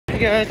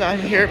guys, I'm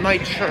here at my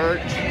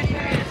church.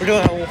 We're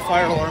doing a little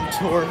fire alarm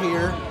tour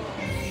here.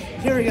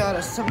 Here we got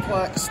a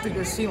Simplex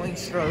figure ceiling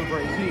strobe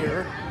right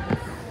here.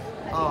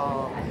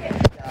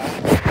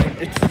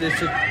 It's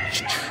a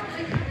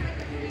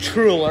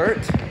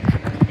truealert.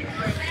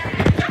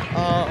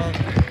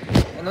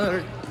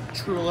 Another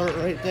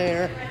truealert right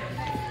there.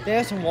 They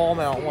have some wall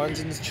mount ones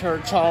in this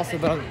church also,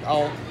 but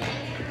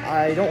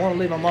I don't want to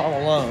leave my mom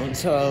alone,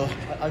 so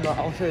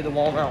I'll show you the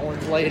wall mount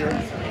ones later.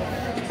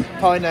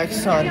 Probably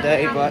next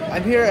Sunday, but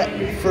I'm here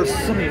for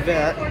some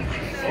event,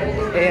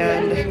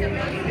 and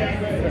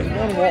there's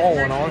one wall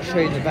one I'll show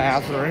you in the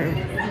bathroom.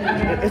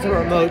 It's a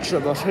remote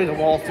strobe. I'll show you the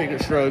wall figure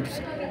strobes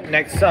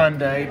next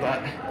Sunday,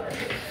 but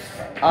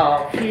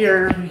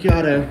here we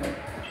got a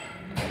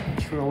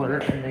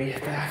truealert in the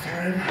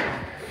bathroom.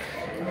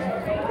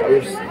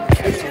 There's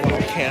a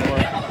little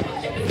camera.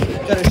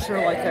 Got a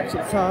sure like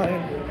exit sign,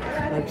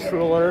 a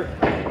truealert.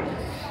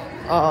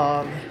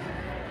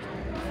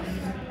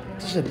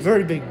 This is a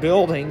very big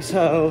building,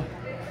 so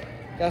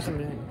got some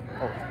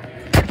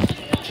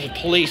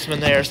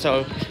policemen there,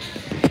 so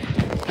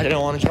I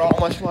didn't want to draw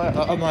much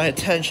of my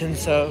attention,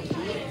 so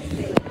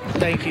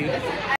thank you.